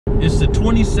It's the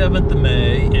 27th of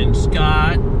May, and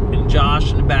Scott and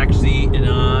Josh in the back seat and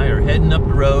I are heading up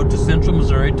the road to Central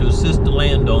Missouri to assist the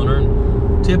landowner.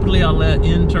 And typically I let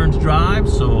interns drive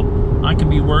so I can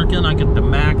be working. I get the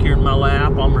Mac here in my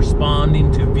lap. I'm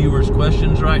responding to viewers'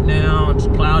 questions right now. It's a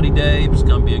cloudy day. It's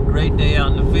going to be a great day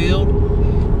out in the field.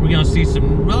 We're going to see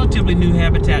some relatively new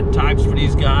habitat types for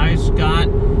these guys. Scott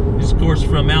is, of course,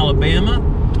 from Alabama,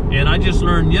 and I just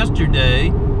learned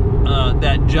yesterday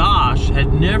that Josh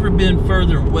had never been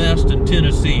further west than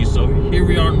Tennessee. So here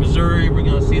we are in Missouri. We're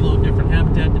going to see a little different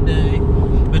habitat today,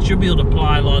 but you'll be able to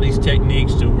apply a lot of these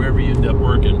techniques to wherever you end up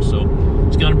working. So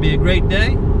it's going to be a great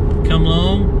day. Come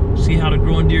along, see how the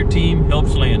Growing Deer team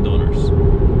helps landowners.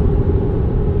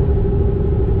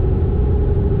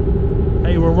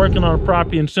 Hey, we're working on a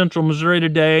property in Central Missouri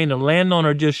today, and the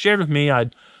landowner just shared with me, I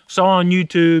saw on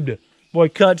YouTube the boy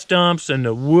cut stumps and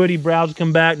the woody browse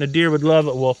come back and the deer would love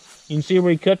it. Well, you can see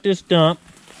where he cut this stump,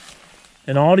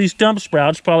 and all these stump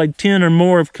sprouts, probably 10 or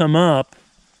more, have come up,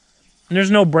 and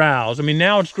there's no browse. I mean,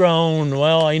 now it's grown,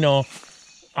 well, you know,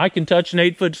 I can touch an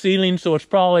 8-foot ceiling, so it's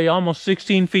probably almost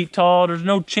 16 feet tall. There's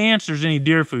no chance there's any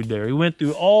deer food there. He went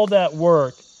through all that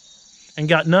work and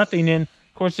got nothing in.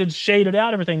 Of course, it's shaded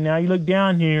out everything now. You look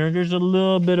down here, there's a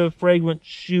little bit of fragrant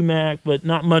sumac, but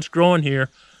not much growing here.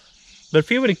 But if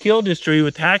he would have killed this tree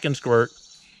with hack and squirt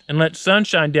and let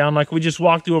sunshine down like we just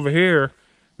walked through over here,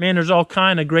 man, there's all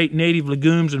kind of great native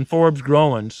legumes and forbs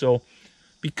growing. So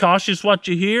be cautious what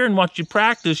you hear and what you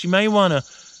practice. You may want to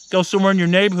go somewhere in your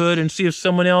neighborhood and see if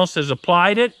someone else has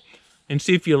applied it and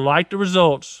see if you like the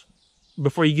results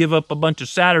before you give up a bunch of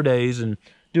Saturdays and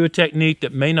do a technique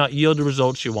that may not yield the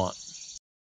results you want.